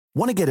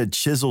Want to get a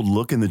chiseled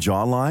look in the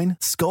jawline?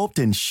 Sculpt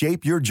and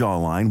shape your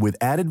jawline with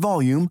added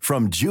volume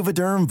from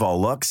Juvederm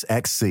Volux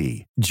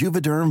XC.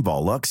 Juvederm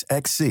Volux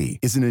XC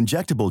is an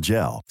injectable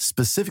gel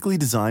specifically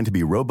designed to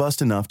be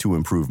robust enough to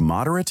improve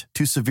moderate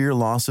to severe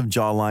loss of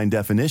jawline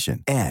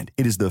definition. And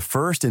it is the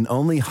first and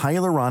only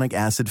hyaluronic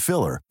acid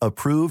filler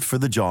approved for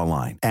the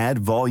jawline. Add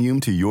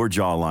volume to your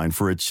jawline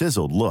for a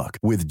chiseled look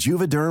with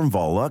Juvederm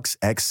Volux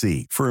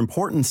XC. For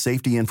important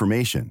safety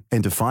information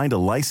and to find a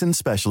licensed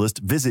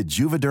specialist, visit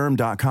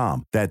juvederm.com.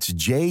 That's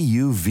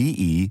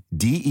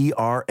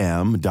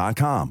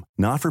JUVEDERM.com.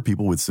 Not for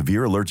people with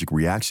severe allergic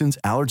reactions,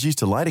 allergies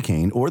to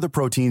lidocaine, or the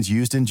proteins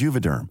used in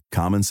Juvederm.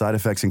 Common side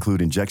effects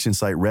include injection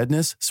site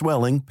redness,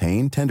 swelling,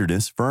 pain,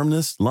 tenderness,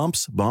 firmness,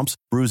 lumps, bumps,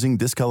 bruising,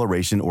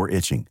 discoloration, or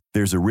itching.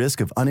 There's a risk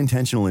of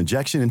unintentional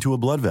injection into a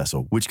blood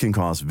vessel, which can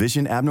cause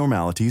vision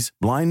abnormalities,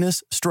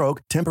 blindness,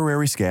 stroke,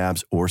 temporary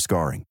scabs, or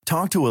scarring.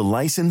 Talk to a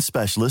licensed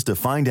specialist to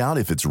find out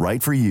if it's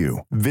right for you.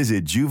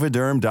 Visit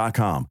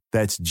Juvederm.com.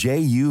 That's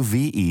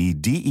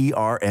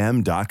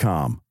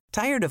JUVEDERM.com.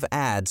 Tired of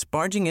ads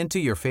barging into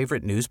your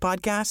favorite news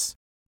podcasts?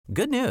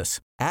 Good news.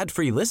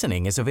 Ad-free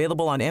listening is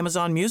available on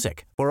Amazon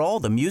Music for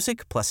all the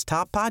music plus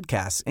top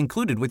podcasts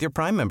included with your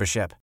Prime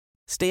membership.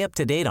 Stay up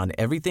to date on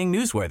everything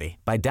newsworthy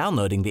by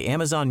downloading the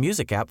Amazon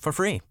Music app for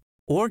free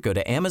or go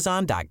to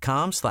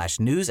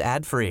amazon.com/news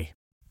ad free.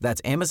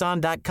 That's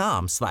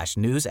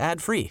amazon.com/news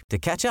ad free to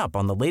catch up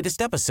on the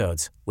latest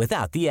episodes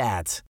without the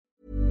ads.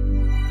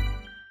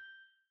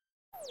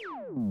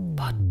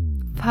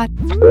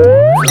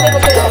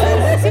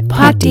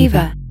 Pod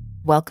Diva.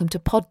 Welcome to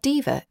Pod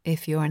Diva.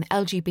 If you're an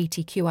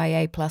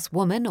LGBTQIA plus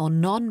woman or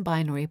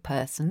non-binary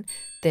person,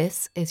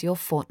 this is your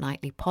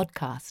fortnightly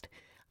podcast.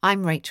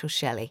 I'm Rachel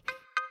Shelley.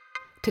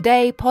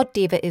 Today, Pod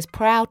Diva is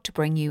proud to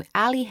bring you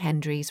Ali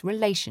Hendry's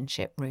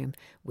Relationship Room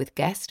with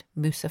guest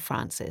Musa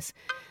Francis.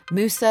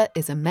 Musa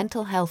is a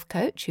mental health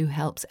coach who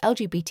helps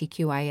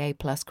LGBTQIA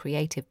plus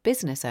creative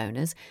business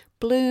owners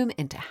bloom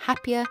into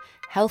happier,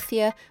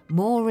 healthier,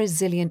 more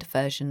resilient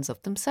versions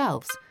of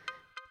themselves.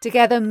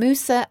 Together,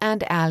 Musa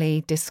and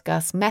Ali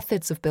discuss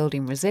methods of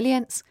building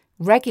resilience,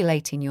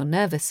 regulating your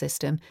nervous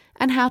system,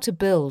 and how to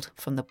build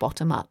from the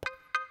bottom up.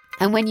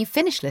 And when you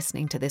finish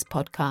listening to this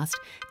podcast,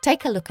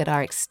 take a look at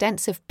our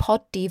extensive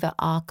Pod Diva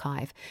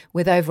archive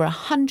with over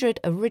 100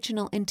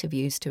 original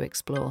interviews to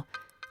explore.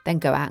 Then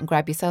go out and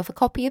grab yourself a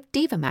copy of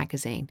Diva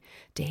magazine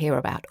to hear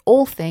about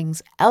all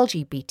things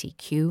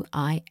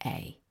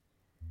LGBTQIA.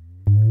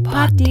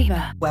 Pod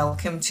Diva.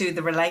 Welcome to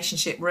the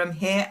Relationship Room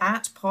here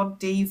at Pod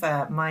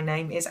Diva. My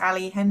name is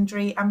Ali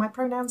Hendry and my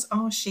pronouns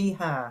are she,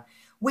 her.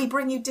 We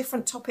bring you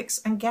different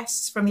topics and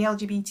guests from the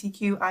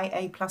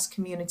LGBTQIA plus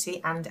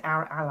community and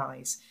our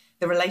allies.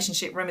 The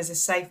Relationship Room is a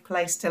safe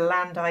place to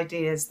land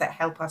ideas that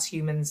help us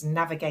humans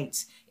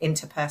navigate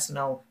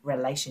interpersonal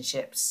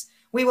relationships.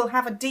 We will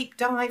have a deep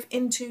dive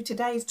into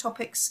today's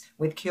topics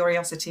with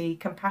curiosity,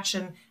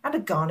 compassion, and a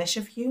garnish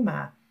of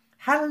humour.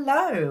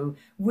 Hello,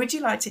 would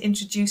you like to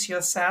introduce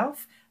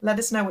yourself? Let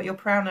us know what your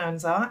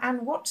pronouns are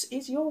and what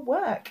is your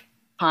work?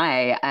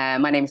 Hi,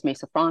 my name is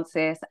Musa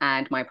Francis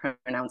and my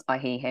pronouns are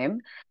he, him.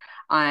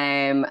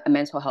 I'm a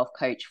mental health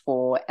coach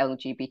for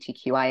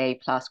LGBTQIA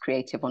plus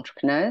creative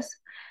entrepreneurs.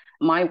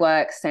 My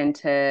work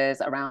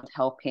centers around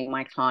helping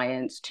my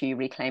clients to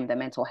reclaim their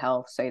mental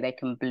health so they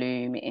can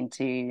bloom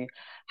into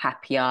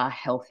happier,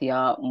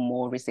 healthier,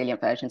 more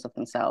resilient versions of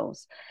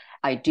themselves.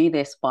 I do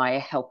this by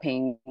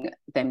helping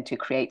them to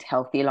create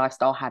healthy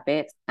lifestyle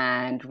habits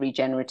and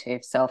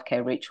regenerative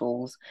self-care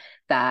rituals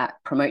that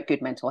promote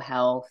good mental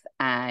health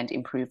and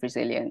improve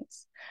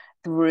resilience.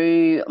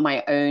 Through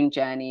my own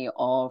journey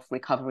of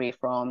recovery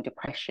from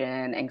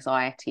depression,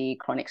 anxiety,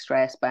 chronic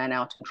stress,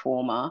 burnout, and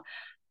trauma,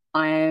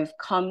 I've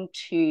come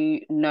to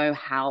know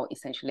how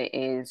essential it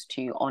is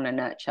to honor,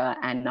 nurture,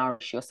 and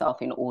nourish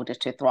yourself in order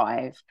to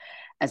thrive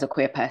as a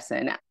queer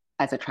person,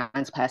 as a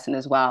trans person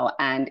as well.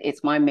 And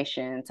it's my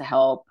mission to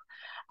help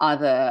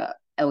other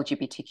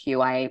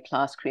LGBTQIA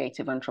plus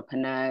creative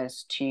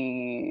entrepreneurs to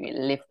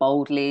live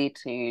boldly,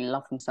 to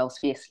love themselves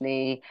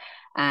fiercely,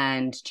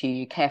 and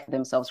to care for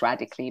themselves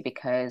radically,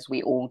 because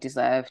we all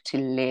deserve to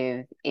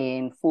live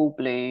in full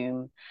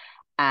bloom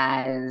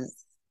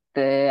as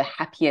the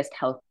happiest,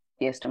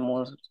 healthiest,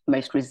 and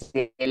most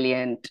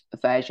resilient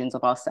versions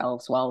of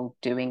ourselves while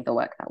doing the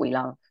work that we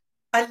love.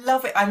 I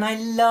love it. And I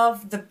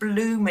love the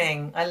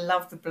blooming.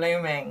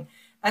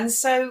 And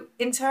so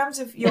in terms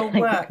of your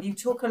work, you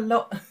talk a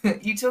lot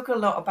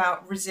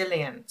about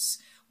resilience.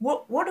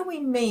 What do we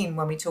mean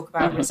when we talk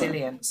about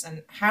resilience,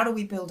 and how do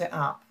we build it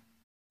up?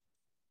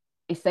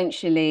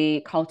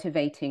 Essentially,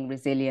 cultivating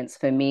resilience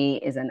for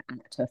me is an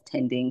act of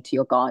tending to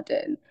your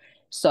garden.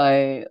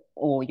 So,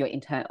 or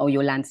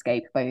your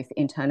landscape, both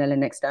internal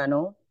and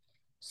external.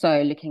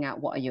 So looking at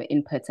what are your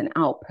inputs and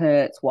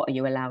outputs, what are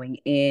you allowing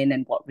in,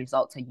 and what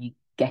results are you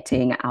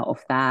getting out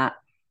of that?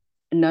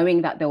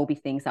 Knowing that there will be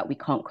things that we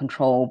can't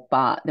control,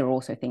 but there are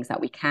also things that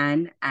we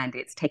can, and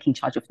it's taking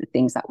charge of the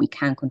things that we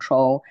can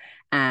control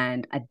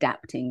and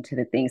adapting to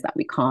the things that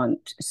we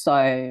can't.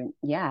 So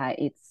yeah,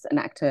 it's an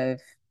act of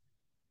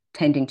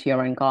tending to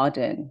your own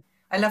garden.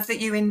 I love that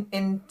you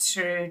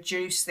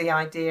introduce the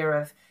idea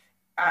of,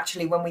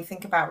 actually, when we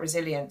think about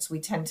resilience, we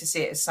tend to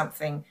see it as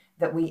something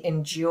that we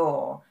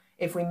endure.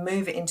 If we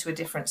move it into a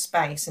different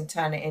space and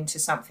turn it into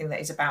something that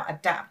is about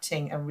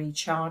adapting and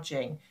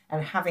recharging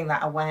and having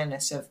that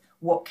awareness of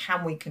what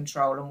can we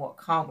control and what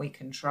can't we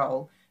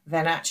control,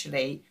 then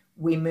actually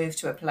we move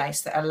to a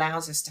place that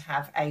allows us to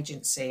have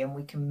agency, and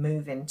we can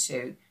move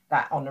into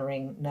that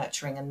honouring,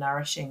 nurturing and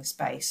nourishing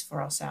space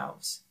for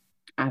ourselves.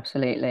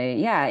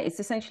 Absolutely. Yeah, it's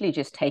essentially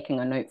just taking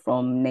a note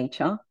from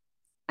nature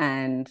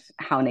and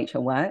how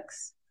nature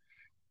works,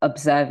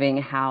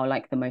 observing how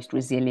like the most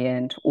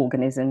resilient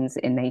organisms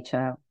in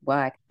nature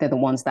work. They're the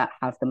ones that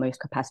have the most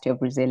capacity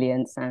of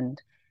resilience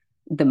and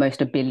the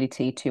most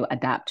ability to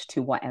adapt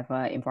to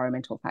whatever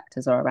environmental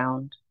factors are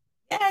around.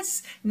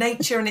 Yes,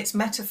 nature and its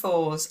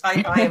metaphors.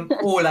 I am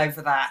all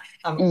over that.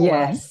 I'm all over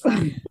Yes.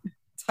 that.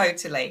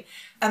 Totally.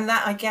 And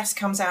that, I guess,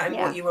 comes out in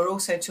what Yeah. you were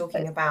also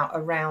talking about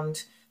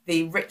around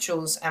the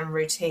rituals and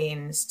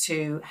routines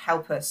to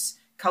help us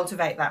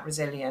cultivate that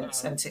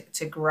resilience and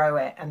to grow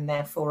it, and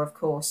therefore, of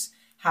course,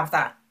 have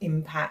that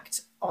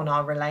impact on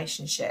our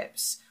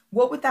relationships.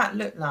 What would that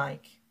look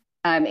like?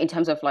 In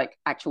terms of like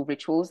actual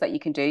rituals that you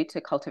can do to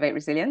cultivate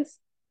resilience.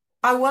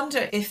 I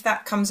wonder if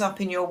that comes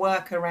up in your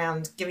work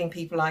around giving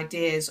people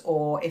ideas,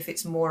 or if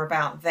it's more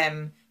about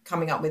them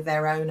coming up with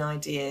their own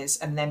ideas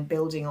and then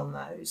building on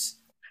those.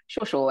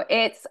 Sure, sure.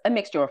 It's a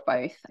mixture of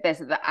both. There's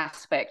the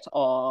aspect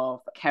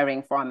of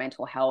caring for our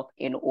mental health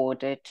in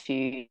order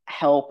to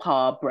help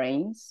our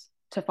brains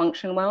to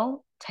function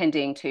well,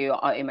 tending to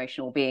our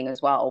emotional being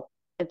as well.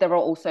 There are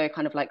also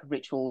kind of like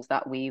rituals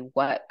that we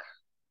work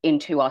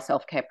into our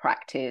self-care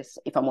practice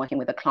if I'm working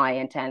with a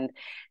client. And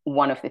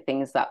one of the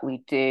things that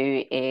we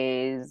do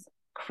is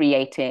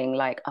creating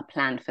like a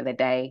plan for the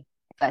day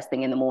first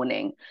thing in the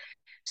morning.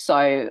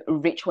 So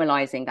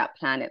ritualizing that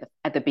plan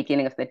at the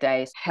beginning of the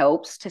day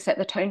helps to set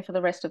the tone for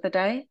the rest of the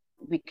day.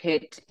 We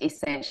could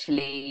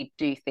essentially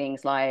do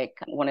things like,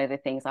 one of the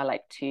things I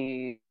like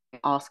to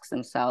ask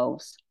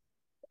themselves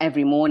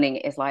every morning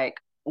is like,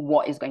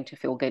 what is going to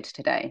feel good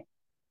today?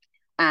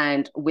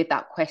 And with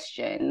that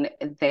question,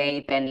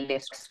 they then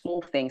list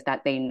small things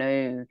that they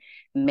know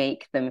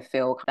make them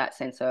feel that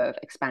sense of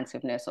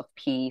expansiveness, of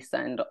peace,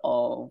 and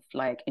of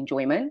like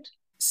enjoyment.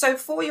 So,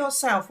 for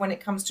yourself, when it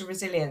comes to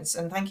resilience,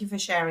 and thank you for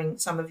sharing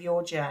some of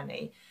your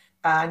journey,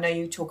 I know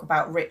you talk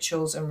about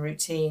rituals and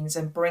routines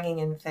and bringing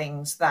in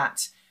things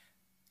that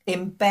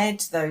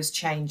embed those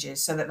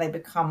changes so that they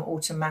become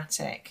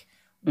automatic.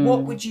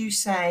 What Mm. would you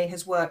say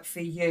has worked for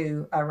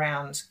you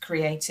around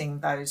creating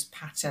those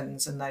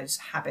patterns and those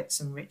habits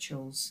and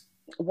rituals?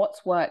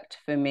 What's worked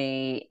for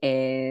me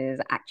is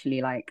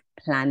actually like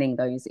planning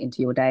those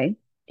into your day,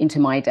 into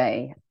my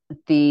day.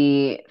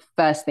 The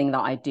first thing that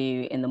I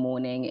do in the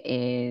morning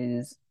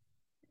is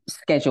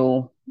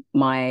schedule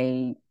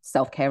my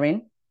self-care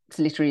in. It's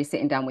literally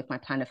sitting down with my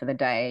planner for the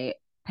day,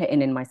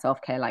 putting in my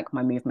self-care, like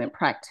my movement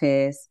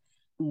practice,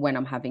 when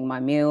I'm having my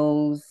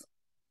meals,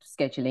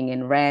 scheduling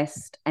in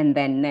rest. And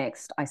then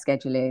next, I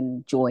schedule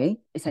in joy,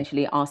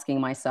 essentially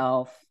asking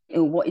myself,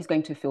 what is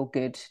going to feel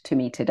good to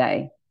me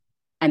today?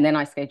 And then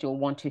I schedule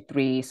 1 to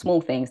 3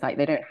 small things. Like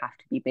they don't have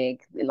to be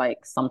big.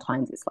 Like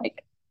sometimes it's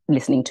like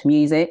listening to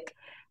music,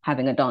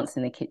 having a dance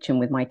in the kitchen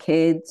with my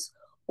kids,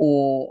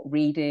 or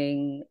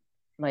reading,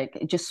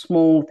 like just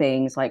small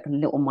things, like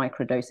little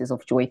micro doses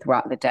of joy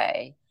throughout the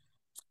day.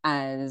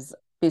 As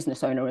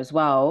business owner as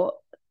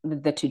well,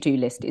 the to-do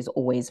list is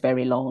always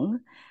very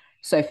long.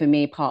 So for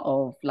me, part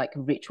of like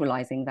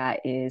ritualizing that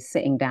is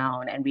sitting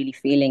down and really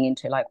feeling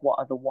into like what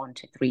are the 1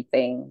 to 3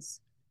 things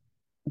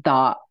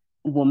that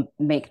will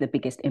make the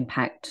biggest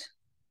impact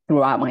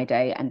throughout my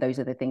day. And those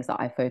are the things that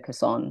I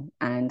focus on.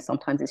 And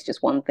sometimes it's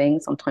just one thing,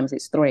 sometimes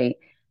it's three.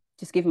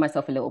 Just giving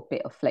myself a little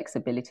bit of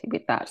flexibility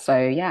with that. So,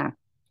 yeah,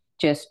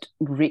 just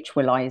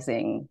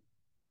ritualizing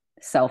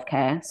self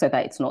care so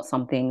that it's not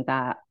something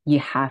that you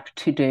have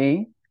to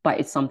do, but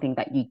it's something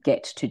that you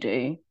get to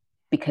do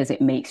because it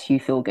makes you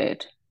feel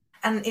good.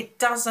 And it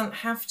doesn't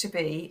have to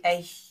be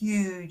a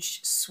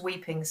huge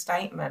sweeping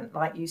statement,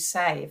 like you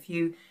say. If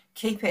you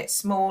keep it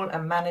small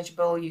and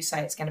manageable, you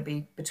say it's going to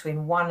be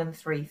between 1 and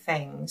 3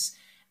 things,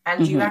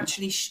 and you Mm-hmm.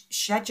 actually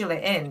schedule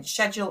it in,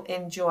 schedule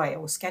in joy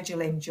or schedule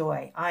in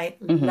joy. I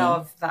Mm-hmm.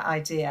 love that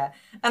idea.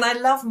 And I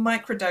love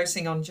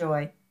microdosing on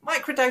joy,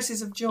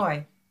 microdoses of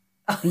joy.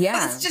 That's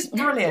Yeah. just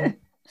brilliant.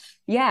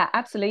 Yeah,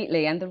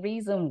 absolutely. And the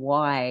reason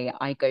why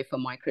I go for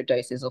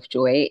microdoses of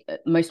joy,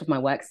 most of my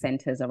work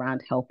centers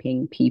around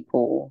helping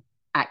people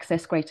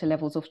access greater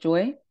levels of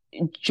joy.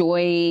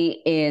 Joy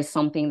is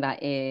something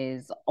that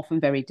is often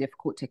very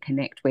difficult to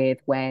connect with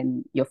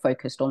when you're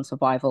focused on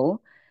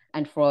survival.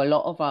 And for a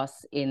lot of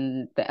us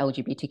in the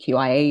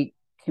LGBTQIA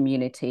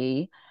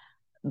community,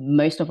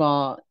 most of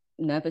our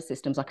nervous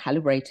systems are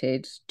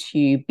calibrated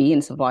to be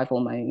in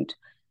survival mode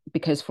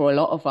because for a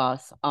lot of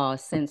us, our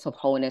sense of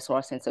wholeness or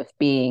our sense of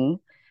being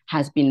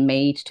has been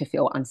made to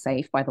feel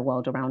unsafe by the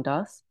world around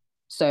us.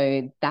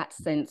 So that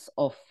sense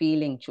of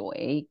feeling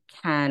joy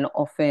can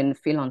often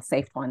feel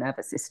unsafe to our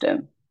nervous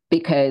system.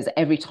 because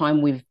every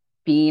time we've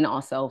been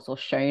ourselves or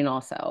shown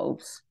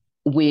ourselves,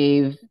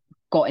 we've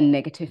gotten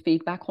negative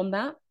feedback on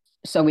that.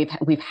 So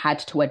we've had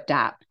to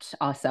adapt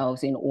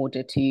ourselves in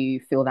order to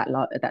feel that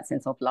love, that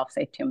sense of love,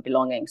 safety, and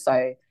belonging.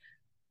 So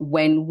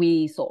when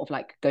we sort of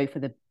like go for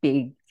the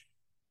big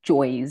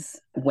joys,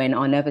 when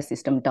our nervous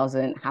system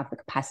doesn't have the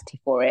capacity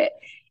for it,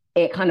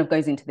 it kind of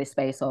goes into this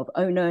space of,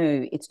 oh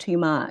no, it's too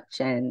much.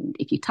 And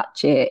if you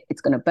touch it,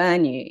 it's going to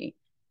burn you,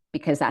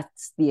 because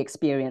that's the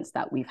experience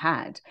that we've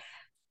had.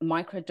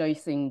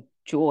 Microdosing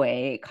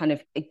joy kind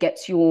of, it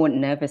gets your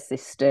nervous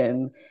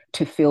system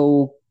to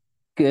feel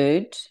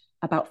good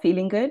about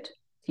feeling good.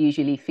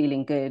 Usually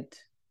feeling good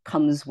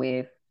comes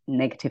with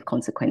negative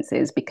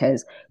consequences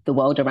because the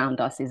world around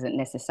us isn't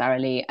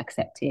necessarily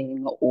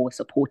accepting or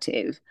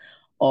supportive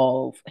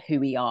of who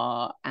we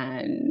are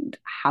and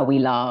how we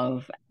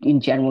love,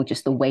 in general,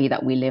 just the way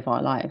that we live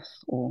our life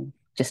or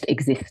just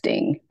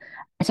existing.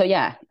 So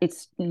yeah,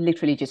 it's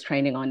literally just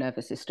training our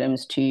nervous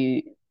systems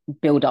to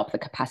build up the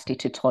capacity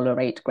to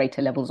tolerate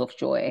greater levels of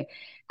joy.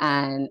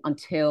 And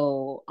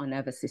until our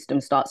nervous system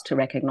starts to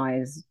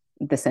recognize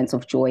the sense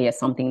of joy as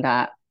something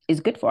that is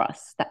good for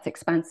us, that's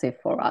expansive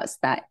for us,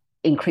 that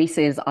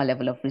increases our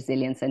level of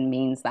resilience and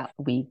means that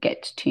we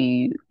get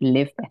to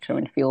live better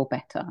and feel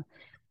better.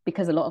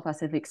 Because a lot of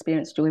us have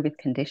experienced joy with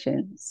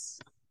conditions,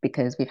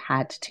 because we've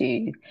had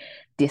to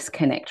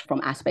disconnect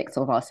from aspects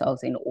of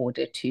ourselves in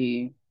order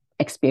to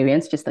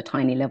experience just the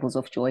tiny levels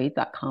of joy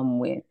that come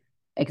with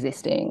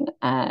existing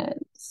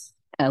as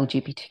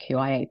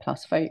LGBTQIA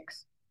plus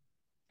folks.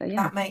 So,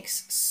 yeah. That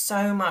makes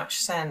so much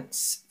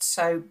sense.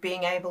 So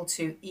being able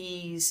to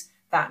ease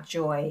that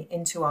joy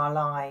into our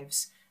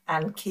lives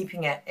and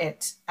keeping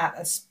it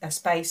at a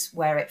space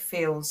where it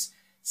feels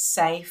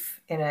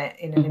safe in an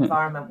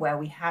environment where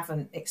we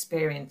haven't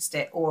experienced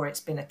it, or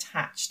it's been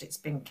attached, it's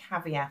been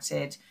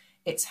caveated,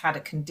 it's had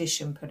a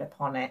condition put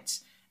upon it.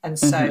 And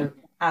so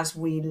as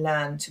we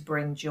learn to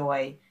bring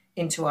joy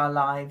into our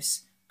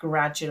lives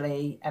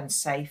gradually and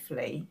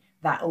safely,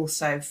 that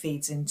also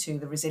feeds into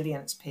the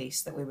resilience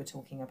piece that we were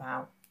talking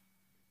about.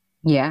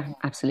 Yeah,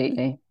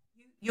 absolutely.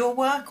 Your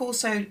work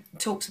also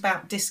talks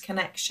about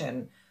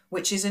disconnection,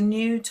 which is a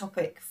new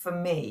topic for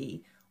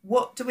me.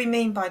 What do we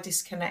mean by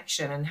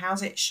disconnection and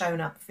how's it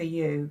shown up for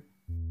you?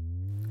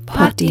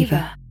 Pod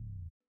Diva.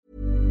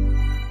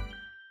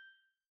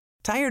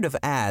 Tired of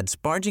ads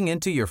barging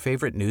into your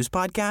favorite news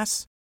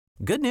podcasts?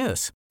 Good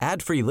news.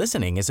 Ad-free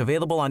listening is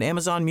available on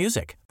Amazon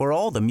Music for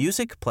all the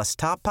music plus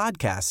top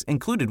podcasts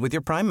included with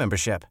your Prime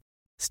membership.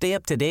 Stay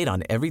up to date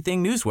on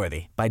everything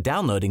newsworthy by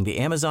downloading the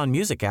Amazon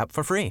Music app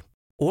for free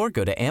or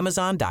go to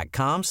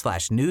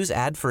amazon.com/news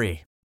ad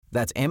free.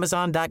 That's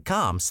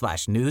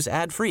amazon.com/news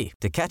ad free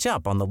to catch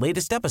up on the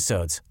latest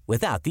episodes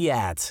without the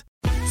ads.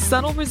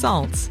 Subtle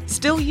results,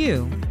 still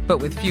you, but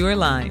with fewer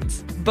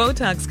lines.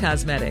 Botox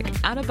Cosmetic,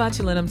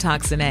 onabotulinum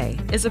toxin A,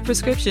 is a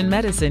prescription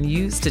medicine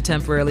used to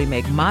temporarily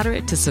make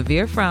moderate to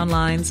severe frown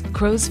lines,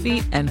 crow's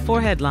feet, and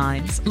forehead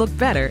lines look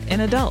better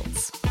in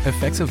adults.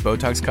 Effects of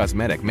Botox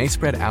Cosmetic may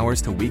spread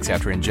hours to weeks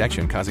after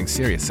injection, causing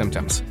serious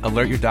symptoms.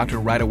 Alert your doctor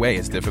right away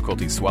as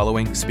difficulty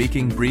swallowing,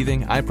 speaking,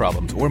 breathing, eye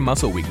problems, or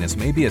muscle weakness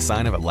may be a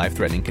sign of a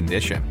life-threatening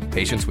condition.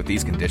 Patients with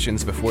these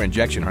conditions before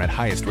injection are at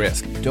highest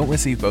risk. Don't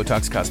receive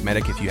Botox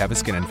Cosmetic if you have a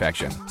skin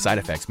infection. Side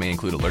effects may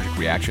include allergic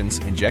reactions,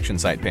 injection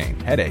site pain,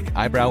 headache,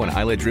 eyebrow and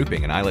eyelid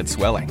drooping, and eyelid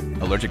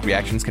swelling. Allergic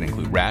reactions can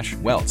include rash,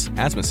 welts,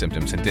 asthma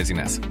symptoms, and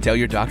dizziness. Tell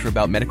your doctor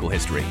about medical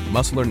history,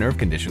 muscle or nerve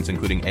conditions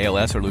including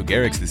ALS or Lou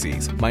Gehrig's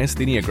disease,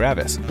 myasthenia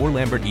gravis, or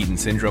Lambert-Eaton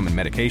syndrome, and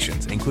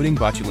medications, including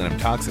botulinum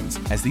toxins,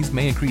 as these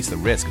may increase the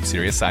risk of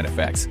serious side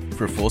effects.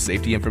 For full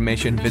safety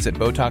information, visit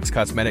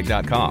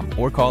BotoxCosmetic.com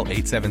or call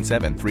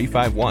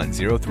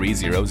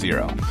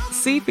 877-351-0300.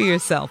 See for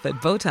yourself at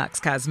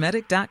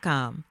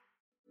BotoxCosmetic.com.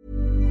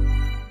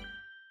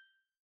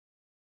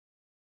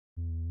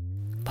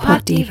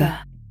 Pod Diva.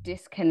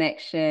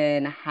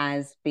 Disconnection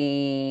has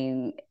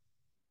been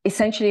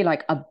essentially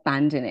like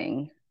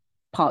abandoning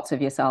parts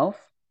of yourself.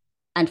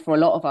 And for a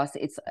lot of us,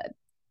 it's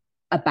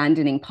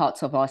abandoning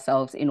parts of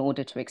ourselves in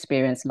order to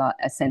experience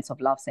a sense of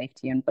love,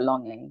 safety, and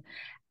belonging.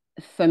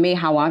 For me,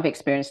 how I've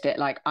experienced it,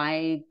 like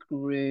I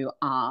grew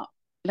up,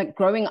 like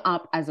growing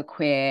up as a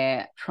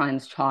queer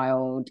trans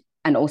child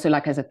and also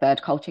like as a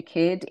third culture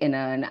kid in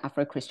an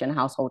Afro-Christian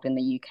household in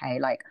the UK,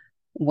 like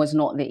was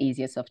not the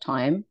easiest of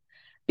time,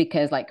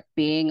 because like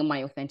being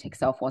my authentic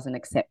self wasn't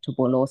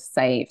acceptable or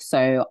safe.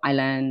 So I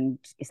learned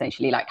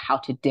essentially like how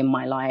to dim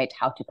my light,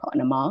 how to put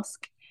on a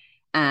mask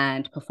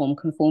and perform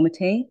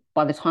conformity.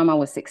 By the time I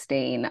was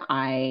 16,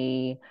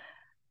 I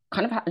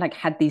kind of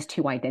had these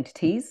two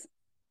identities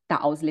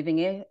that I was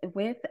living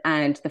with.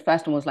 And the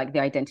first one was like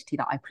the identity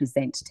that I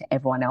present to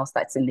everyone else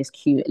that's in this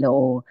cute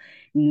little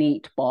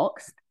neat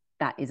box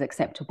that is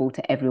acceptable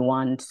to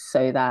everyone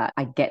so that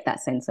I get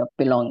that sense of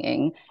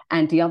belonging.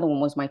 And the other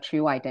one was my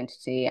true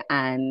identity.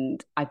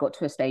 And I got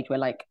to a stage where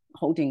like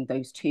holding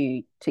those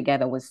two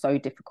together was so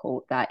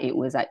difficult that it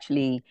was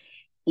actually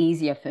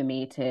easier for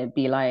me to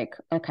be like,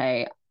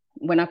 okay,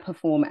 when I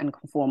perform and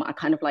conform, I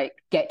kind of like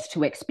get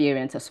to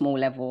experience a small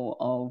level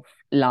of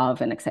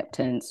love and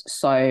acceptance.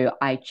 So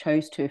I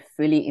chose to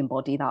fully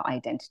embody that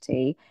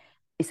identity,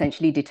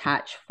 essentially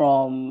detach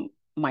from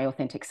my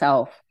authentic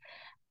self.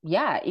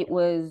 Yeah, it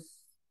was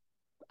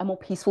a more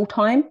peaceful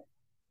time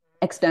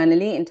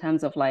externally in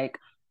terms of like,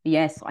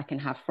 yes, I can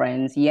have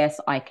friends. Yes,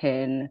 I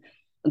can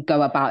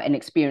go about and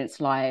experience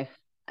life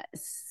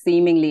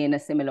seemingly in a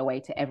similar way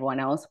to everyone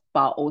else.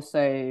 But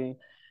also,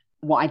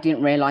 what I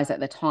didn't realize at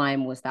the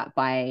time was that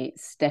by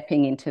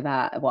stepping into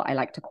that, what I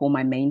like to call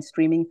my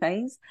mainstreaming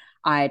phase,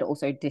 I'd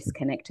also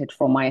disconnected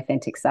from my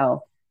authentic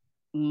self.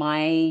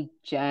 My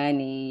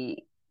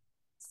journey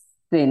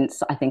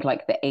since I think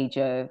like the age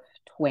of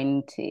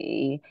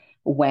 20,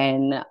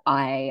 when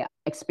I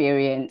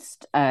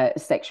experienced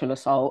sexual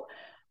assault,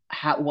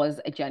 was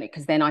a journey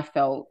because then I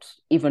felt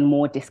even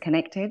more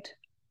disconnected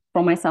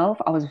from myself.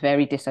 I was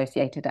very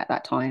dissociated at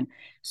that time.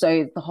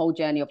 So the whole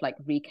journey of like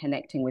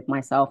reconnecting with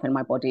myself and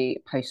my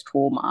body post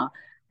trauma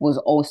was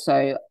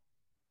also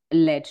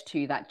led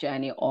to that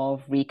journey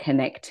of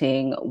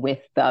reconnecting with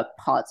the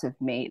parts of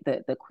me,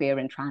 the queer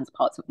and trans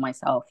parts of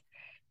myself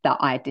that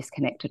I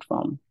disconnected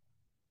from.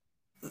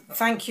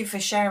 Thank you for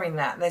sharing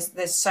that.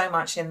 There's so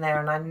much in there,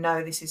 and I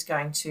know this is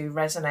going to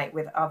resonate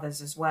with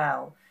others as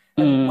well.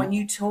 And when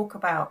you talk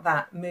about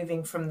that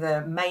moving from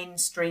the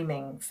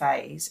mainstreaming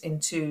phase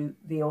into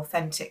the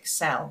authentic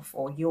self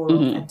or your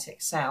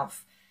authentic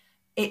self,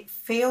 it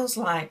feels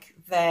like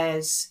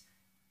there's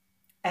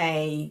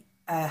a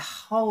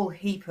whole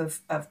heap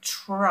of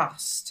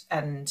trust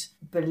and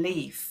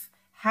belief.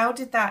 How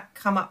did that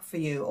come up for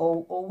you,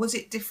 or was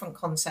it different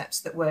concepts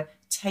that were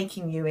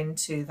taking you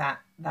into that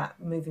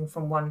moving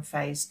from one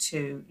phase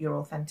to your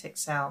authentic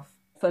self?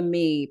 For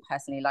me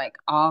personally, like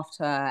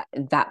after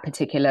that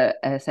particular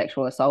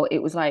sexual assault,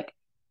 it was like,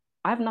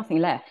 I have nothing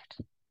left.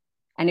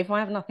 And if I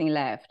have nothing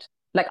left,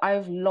 like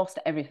I've lost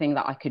everything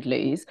that I could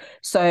lose.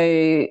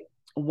 So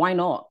why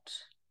not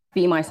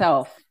be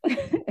myself?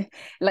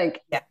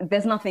 Like Yeah.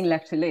 there's nothing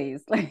left to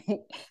lose. Like,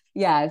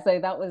 yeah. So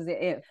that was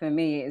it for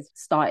me, is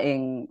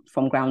starting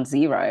from ground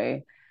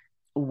zero,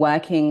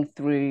 working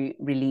through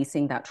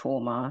releasing that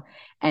trauma.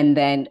 And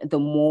then the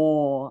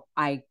more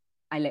I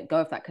let go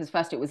of that, because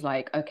first it was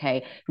like,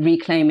 okay,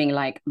 reclaiming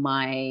like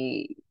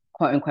my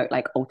quote unquote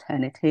like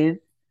alternative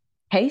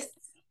tastes.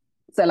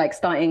 So like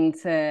starting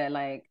to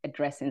like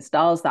address in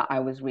styles that I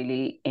was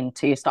really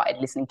into, started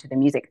listening to the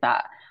music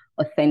that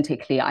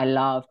authentically I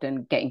loved,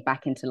 and getting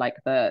back into like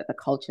the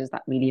cultures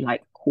that really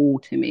like call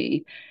to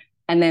me.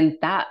 And then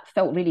that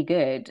felt really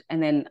good.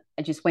 And then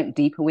I just went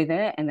deeper with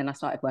it. And then I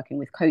started working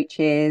with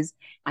coaches.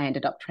 I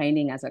ended up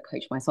training as a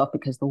coach myself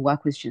because the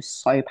work was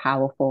just so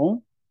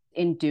powerful.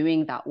 In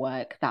doing that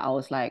work, that I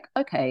was like,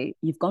 okay,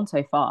 you've gone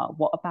so far.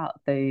 What about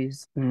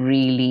those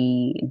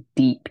really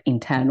deep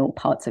internal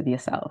parts of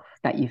yourself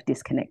that you've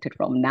disconnected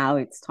from? Now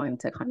it's time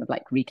to kind of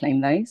like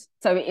reclaim those.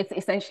 So it's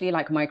essentially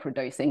like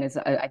microdosing, as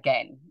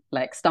again,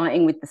 like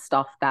starting with the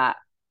stuff that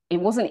it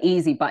wasn't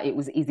easy, but it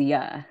was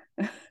easier.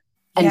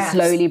 And Yes.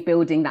 slowly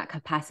building that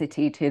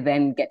capacity to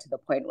then get to the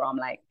point where I'm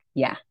like,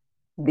 yeah,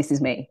 this is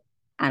me.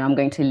 And I'm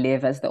going to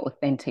live as the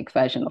authentic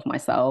version of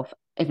myself.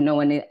 If no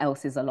one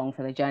else is along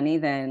for the journey,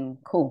 then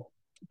cool.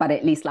 But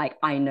at least like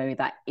I know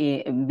that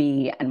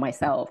me and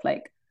myself,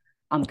 like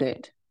I'm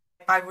good.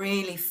 I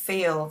really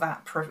feel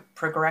that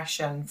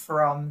progression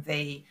from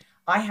the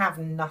I have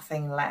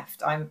nothing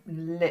left. I'm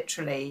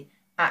literally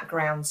at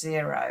ground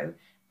zero,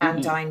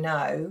 and Mm-hmm. I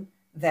know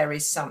there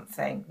is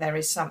something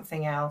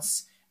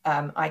else.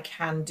 I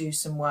can do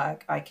some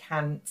work. I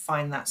can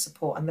find that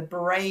support, and the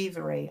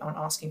bravery on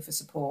asking for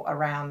support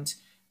around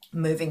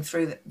moving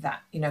through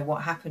that,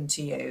 what happened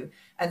to you,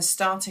 and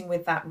starting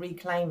with that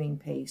reclaiming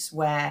piece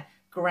where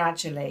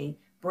gradually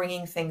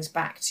bringing things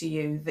back to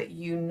you that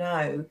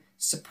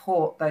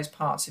support those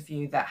parts of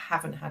you that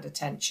haven't had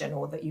attention,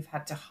 or that you've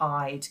had to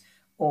hide,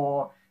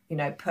 or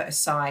put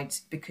aside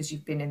because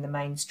you've been in the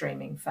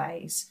mainstreaming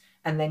phase,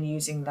 and then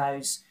using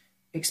those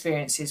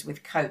experiences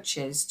with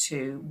coaches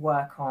to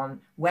work on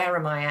where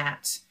am I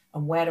at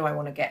and where do I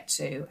want to get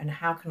to, and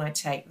how can I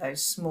take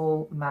those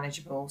small,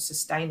 manageable,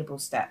 sustainable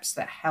steps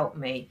that help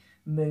me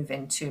move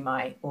into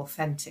my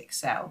authentic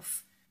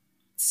self.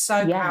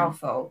 So Yeah.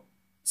 powerful,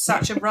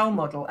 such a role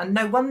model. And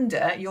no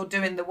wonder you're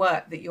doing the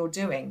work that you're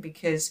doing,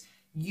 because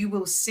you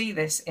will see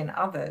this in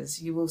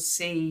others. You will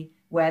see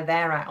where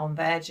they're at on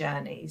their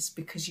journeys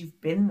because you've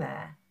been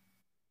there.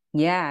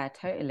 Yeah,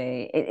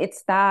 totally.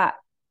 It's that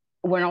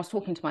when I was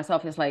talking to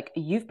myself, it's like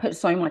you've put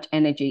so much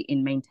energy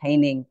in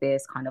maintaining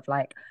this kind of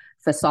like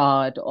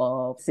facade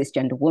of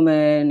cisgender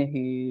woman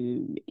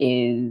who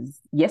is,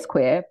 yes,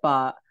 queer,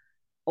 but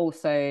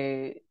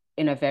also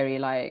in a very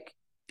like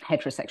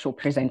heterosexual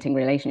presenting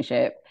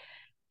relationship.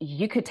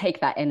 You could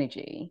take that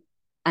energy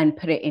and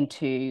put it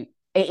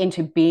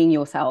into being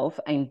yourself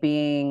and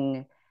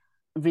being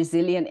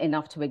resilient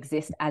enough to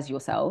exist as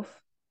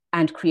yourself,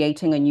 and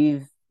creating a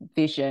new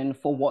vision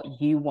for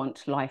what you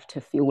want life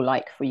to feel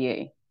like for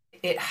you.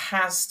 It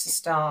has to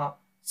start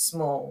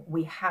small.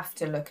 We have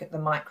to look at the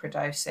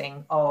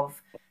microdosing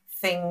of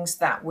things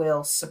that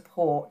will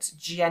support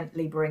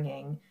gently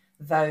bringing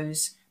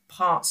those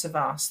parts of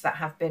us that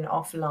have been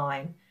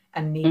offline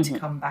and need to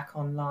come back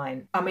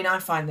online. I mean, I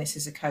find this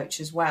as a coach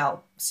as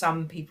well.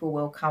 Some people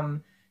will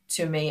come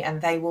to me and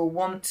they will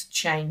want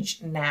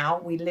change now.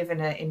 We live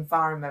in an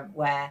environment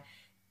where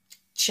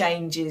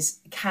changes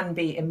can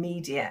be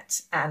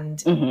immediate,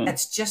 and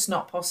it's just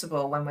not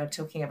possible when we're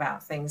talking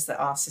about things that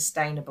are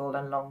sustainable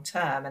and long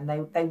term, and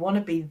they want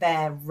to be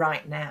there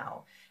right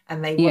now,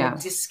 and they want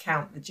to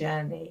discount the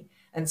journey.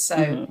 And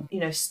so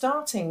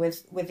starting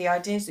with the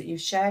ideas that you've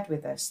shared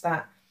with us,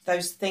 that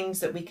those things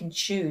that we can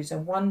choose,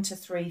 and 1 to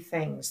 3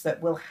 things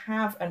that will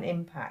have an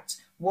impact.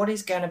 What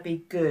is going to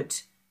be good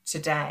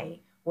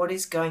today? What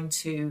is going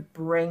to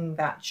bring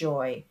that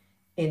joy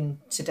in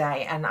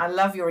today? And I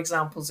love your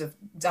examples of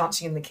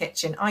dancing in the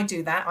kitchen. I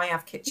do that. I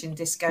have kitchen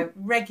disco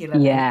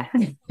regularly. Yeah.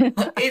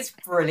 It's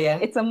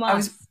brilliant. It's a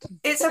must.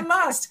 It's a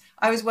must.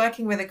 I was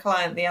working with a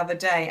client the other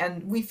day,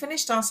 and we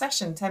finished our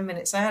session 10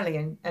 minutes early,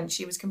 and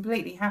she was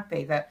completely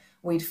happy that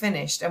we'd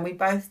finished. And we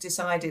both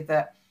decided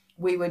that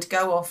we would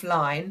go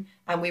offline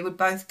and we would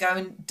both go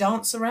and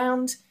dance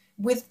around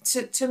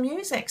to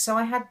music. So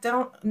I had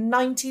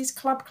 90s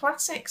club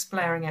classics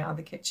blaring out of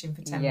the kitchen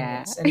for 10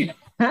 minutes. And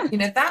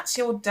that's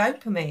your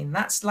dopamine.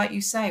 That's, like you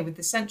say, with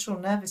the central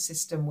nervous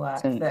system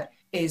work that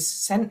is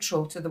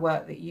central to the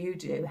work that you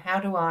do.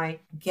 How do I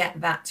get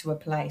that to a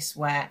place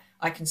where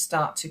I can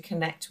start to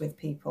connect with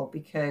people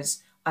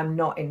because I'm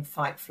not in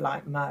fight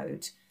flight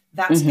mode?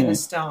 That's going to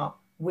start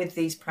with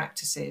these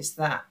practices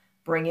that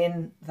bring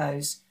in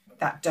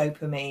that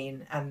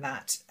dopamine and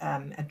that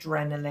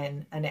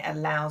adrenaline, and it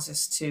allows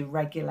us to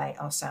regulate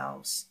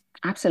ourselves.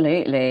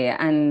 Absolutely.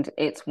 And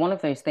it's one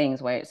of those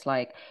things where it's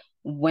like,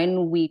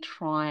 when we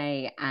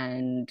try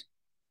and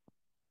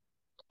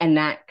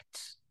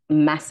enact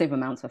massive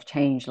amounts of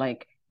change,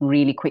 like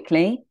really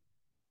quickly,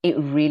 it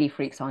really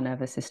freaks our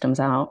nervous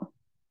systems out,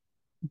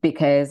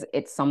 because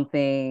it's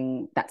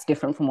something that's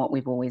different from what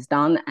we've always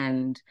done.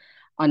 And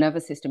our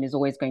nervous system is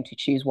always going to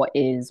choose what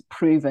is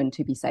proven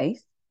to be safe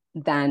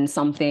than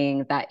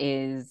something that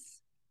is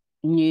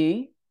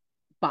new,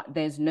 but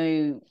there's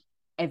no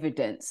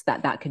evidence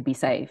that that could be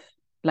safe.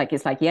 Like,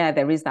 it's like, yeah,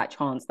 there is that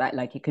chance that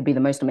like it could be the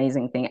most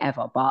amazing thing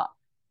ever, but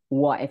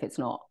what if it's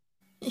not?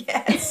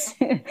 Yes.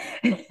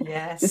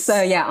 Yes.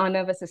 So yeah, our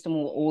nervous system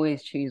will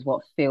always choose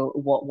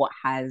what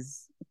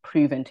has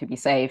proven to be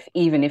safe,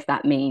 even if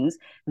that means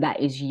that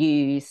is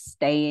you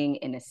staying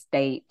in a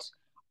state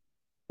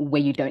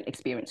where you don't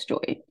experience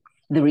joy.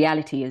 The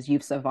reality is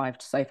you've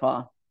survived so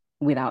far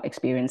without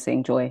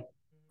experiencing joy,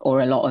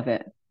 or a lot of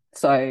it.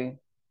 So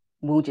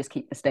we'll just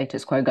keep the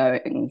status quo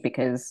going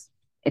because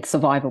it's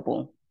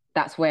survivable.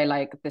 That's where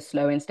like the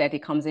slow and steady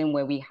comes in,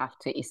 where we have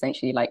to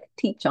essentially like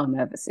teach our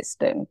nervous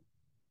system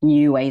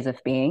new ways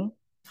of being.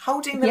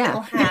 Holding the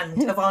little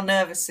hand of our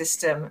nervous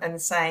system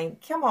and saying,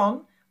 come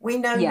on, we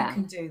know you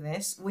can do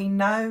this. We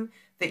know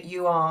that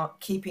you are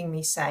keeping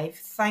me safe.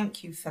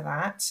 Thank you for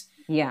that.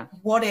 Yeah.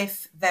 What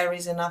if there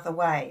is another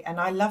way? And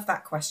I love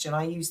that question.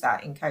 I use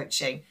that in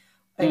coaching.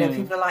 You know,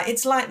 people are like,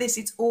 it's like this,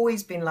 it's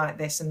always been like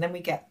this. And then we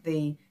get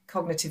the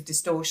cognitive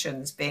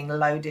distortions being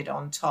loaded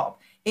on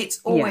top.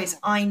 It's always,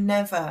 I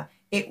never,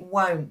 it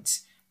won't.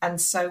 And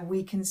so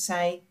we can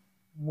say,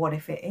 what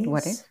if it is?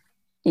 What if?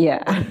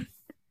 Yeah.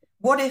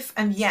 What if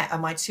and yet are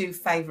my 2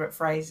 favorite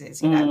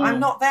phrases. You know, I'm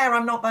not there,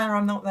 I'm not there,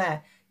 I'm not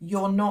there.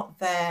 You're not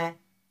there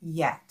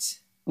yet.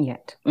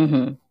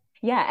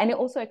 Yeah, and it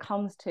also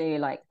comes to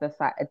like the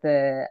fact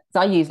so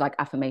I use like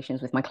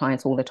affirmations with my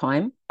clients all the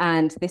time.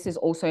 And this is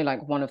also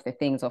like one of the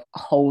things of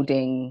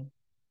holding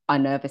our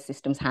nervous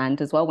system's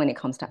hand as well when it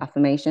comes to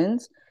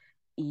affirmations.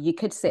 You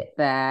could sit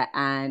there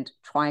and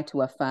try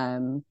to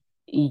affirm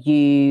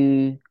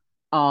you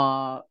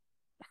are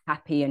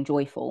happy and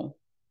joyful,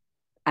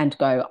 and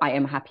go, I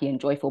am happy and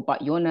joyful.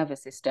 But your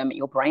nervous system,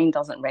 your brain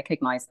doesn't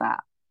recognize that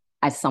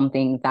as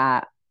something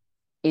that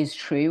is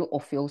true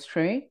or feels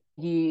true.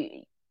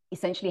 You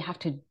essentially have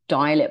to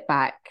dial it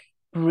back,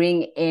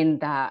 bring in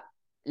that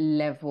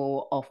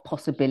level of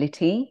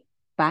possibility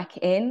back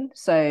in.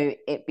 So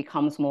it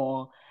becomes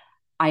more,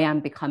 I am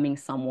becoming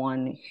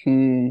someone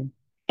who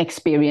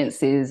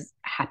experiences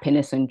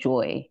happiness and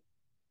joy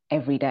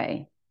every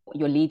day.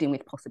 You're leading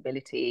with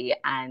possibility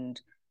and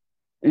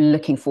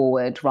looking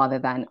forward rather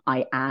than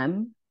I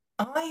am,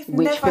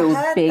 which feels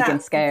big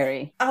and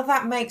scary. Oh,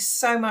 that makes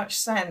so much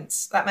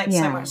sense. That makes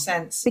so much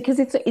sense. Because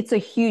it's a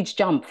huge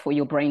jump for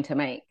your brain to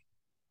make,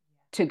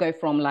 to go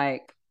from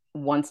like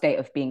one state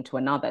of being to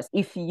another.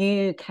 If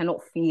you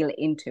cannot feel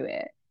into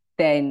it,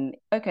 then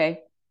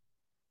okay,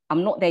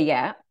 I'm not there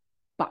yet,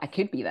 but I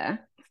could be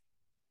there.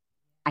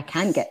 I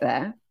can get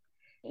there.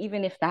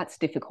 Even if that's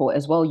difficult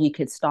as well, you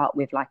could start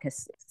with like a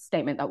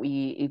statement that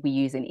we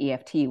use in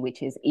EFT,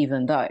 which is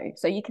even though.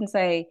 So you can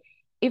say,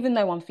 even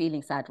though I'm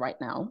feeling sad right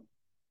now,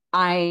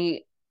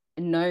 I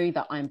know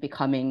that I'm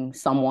becoming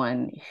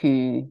someone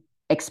who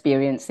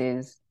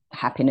experiences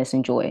happiness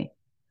and joy.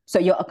 So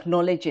you're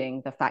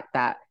acknowledging the fact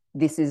that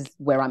this is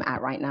where I'm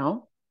at right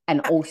now,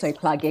 and also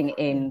plugging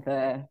in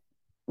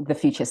the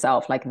future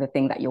self, like the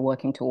thing that you're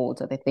working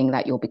towards or the thing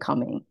that you're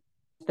becoming.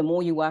 the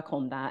more you work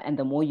on that and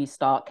the more you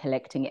start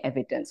collecting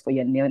evidence for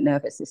your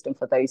nervous system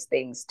for those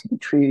things to be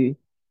true,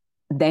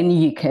 then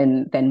you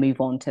can then move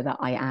on to the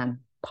I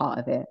am part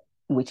of it,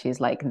 which is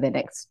like the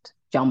next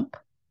jump.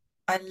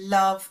 I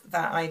love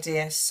that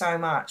idea so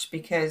much,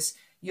 because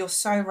you're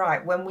so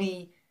right. When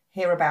we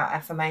hear about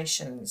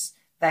affirmations,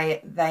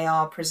 they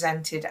are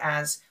presented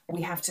as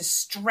we have to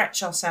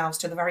stretch ourselves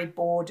to the very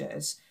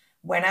borders,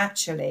 when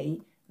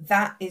actually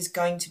that is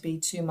going to be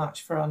too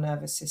much for our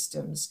nervous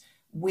systems.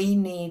 We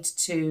need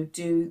to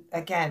do,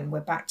 again,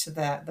 we're back to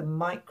the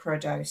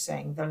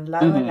microdosing, the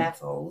lower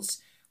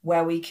levels,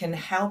 where we can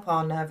help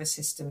our nervous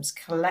systems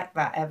collect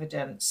that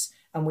evidence.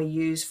 And we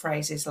use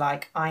phrases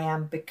like, I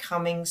am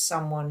becoming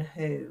someone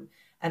who,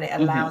 and it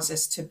allows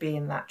us to be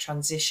in that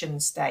transition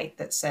state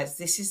that says,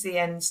 this is the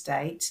end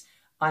state.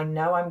 I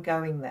know I'm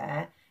going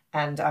there,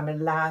 and I'm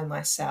allowing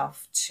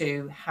myself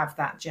to have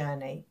that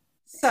journey.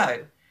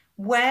 So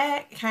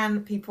where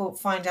can people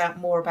find out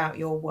more about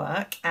your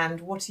work,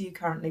 and what are you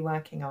currently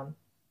working on?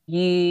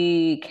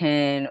 You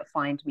can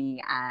find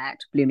me at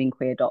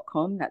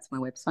bloomingqueer.com. That's my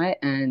website.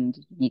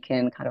 And you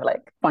can kind of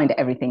like find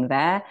everything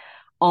there.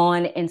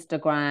 On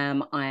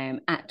Instagram,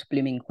 I'm at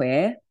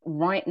bloomingqueer.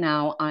 Right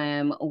now, I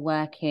am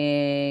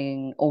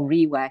working or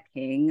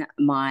reworking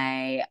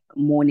my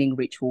morning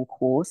ritual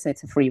course.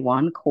 It's a free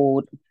one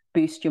called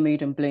Boost Your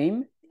Mood and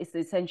Bloom. It's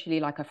essentially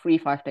like a free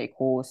 5-day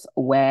course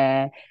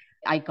where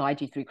I guide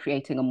you through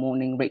creating a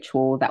morning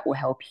ritual that will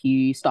help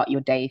you start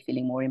your day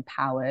feeling more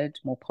empowered,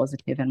 more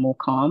positive, and more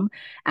calm.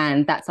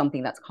 And that's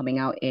something that's coming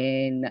out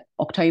in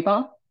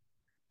October.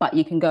 But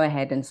you can go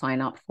ahead and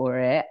sign up for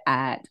it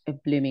at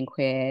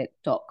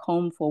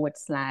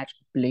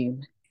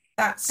bloomingqueer.com/bloom.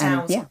 That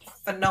sounds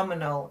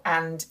phenomenal,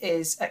 and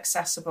is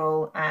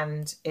accessible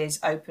and is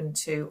open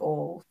to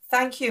all.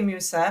 Thank you,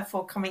 Musa,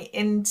 for coming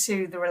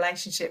into the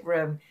relationship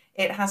room.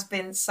 It has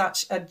been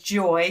such a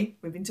joy.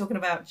 We've been talking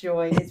about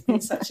joy. It's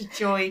been such a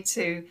joy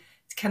to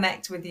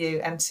connect with you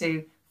and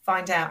to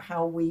find out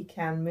how we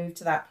can move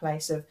to that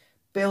place of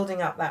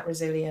building up that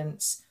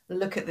resilience,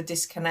 look at the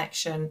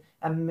disconnection,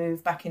 and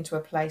move back into a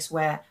place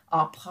where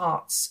our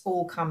parts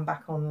all come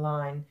back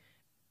online.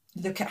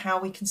 Look at how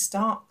we can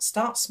start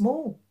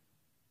small.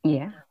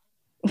 Yeah.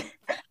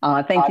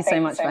 Thank you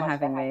so much for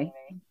having me.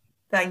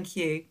 Thank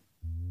you.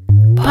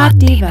 Pod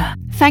Diva.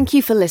 Thank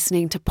you for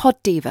listening to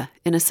Pod Diva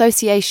in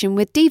association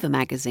with Diva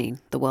Magazine,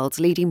 the world's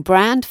leading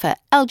brand for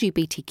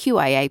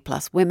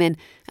LGBTQIA+ women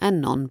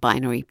and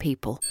non-binary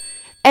people.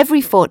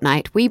 Every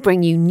fortnight, we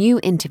bring you new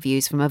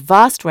interviews from a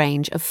vast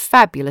range of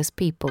fabulous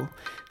people,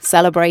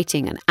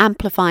 celebrating and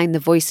amplifying the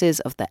voices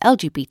of the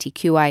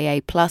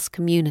LGBTQIA+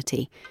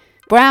 community.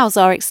 Browse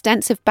our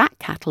extensive back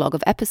catalogue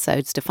of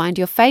episodes to find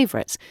your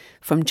favourites,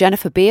 from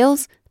Jennifer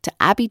Beals to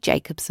Abby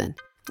Jacobson.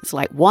 It's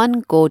like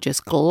one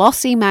gorgeous,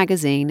 glossy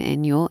magazine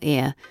in your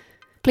ear.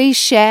 Please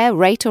share,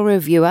 rate or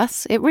review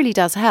us. It really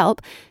does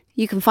help.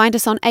 You can find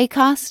us on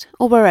Acast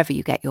or wherever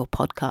you get your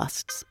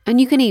podcasts.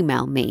 And you can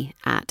email me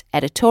at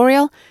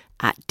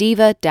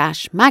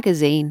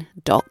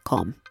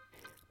editorial@diva-magazine.com.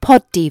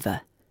 Pod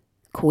Diva.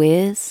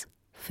 Queers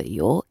for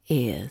your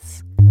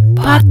ears.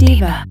 Pod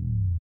Diva.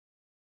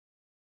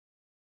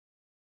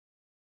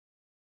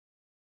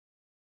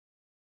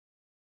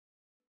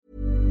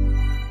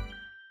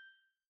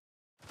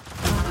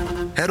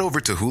 Head over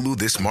to Hulu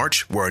this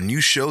March, where our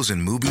new shows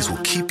and movies will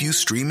keep you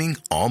streaming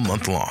all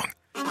month long.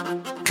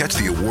 Catch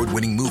the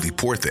award-winning movie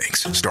Poor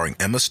Things, starring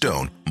Emma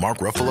Stone, Mark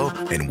Ruffalo,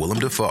 and Willem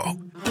Dafoe.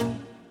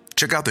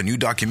 Check out the new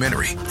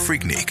documentary,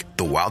 Freaknik,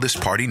 The Wildest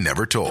Party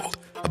Never Told,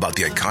 about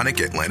the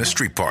iconic Atlanta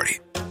Street Party.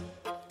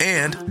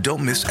 And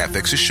don't miss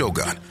FX's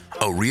Shogun,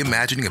 a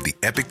reimagining of the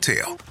epic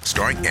tale,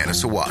 starring Anna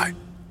Sawai.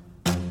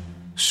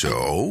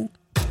 So,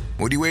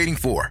 what are you waiting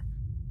for?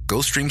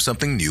 Go stream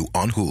something new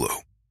on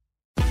Hulu.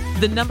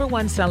 The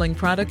 #1 selling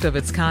product of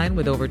its kind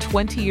with over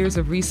 20 years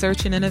of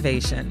research and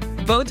innovation.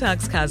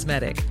 Botox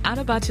Cosmetic, out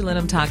of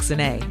botulinum toxin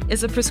A,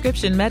 is a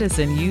prescription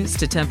medicine used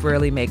to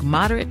temporarily make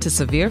moderate to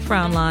severe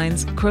frown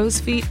lines, crow's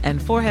feet,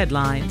 and forehead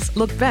lines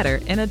look better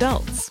in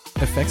adults.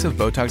 Effects of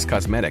Botox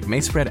Cosmetic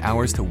may spread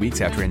hours to weeks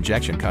after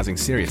injection, causing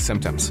serious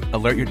symptoms.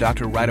 Alert your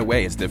doctor right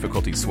away as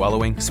difficulty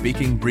swallowing,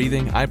 speaking,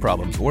 breathing, eye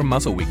problems, or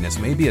muscle weakness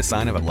may be a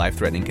sign of a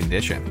life-threatening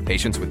condition.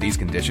 Patients with these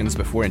conditions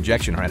before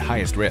injection are at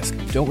highest risk.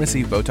 Don't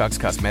receive Botox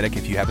Cosmetic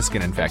if you have a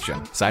skin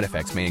infection. Side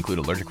effects may include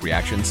allergic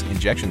reactions,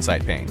 injection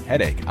site pain,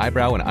 headache,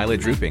 eyebrow and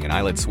eyelid drooping, and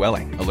eyelid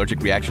swelling.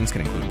 Allergic reactions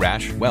can include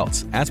rash,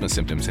 welts, asthma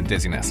symptoms, and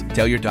dizziness.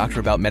 Tell your doctor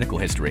about medical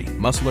history,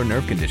 muscle or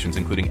nerve conditions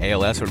including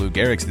ALS or Lou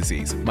Gehrig's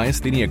disease,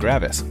 myasthenia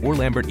gravis, or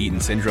Lambert-Eaton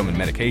syndrome, and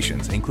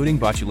medications, including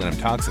botulinum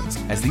toxins,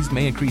 as these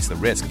may increase the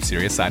risk of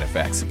serious side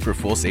effects. For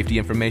full safety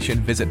information,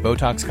 visit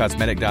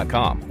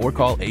BotoxCosmetic.com or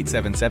call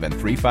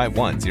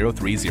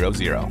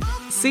 877-351-0300.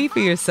 See for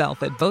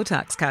yourself at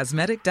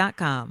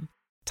BotoxCosmetic.com.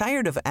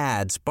 Tired of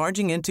ads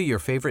barging into your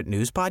favorite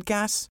news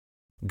podcasts?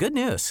 Good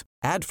news.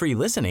 Ad-free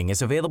listening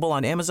is available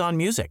on Amazon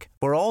Music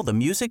for all the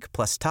music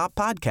plus top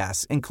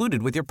podcasts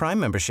included with your Prime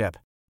membership.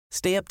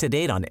 Stay up to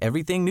date on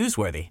everything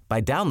newsworthy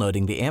by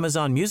downloading the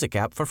Amazon Music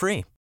app for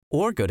free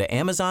or go to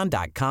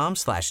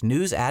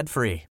amazon.com/news ad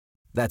free.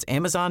 That's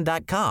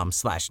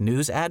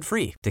amazon.com/news ad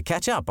free to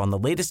catch up on the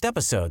latest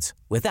episodes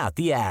without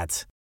the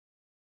ads.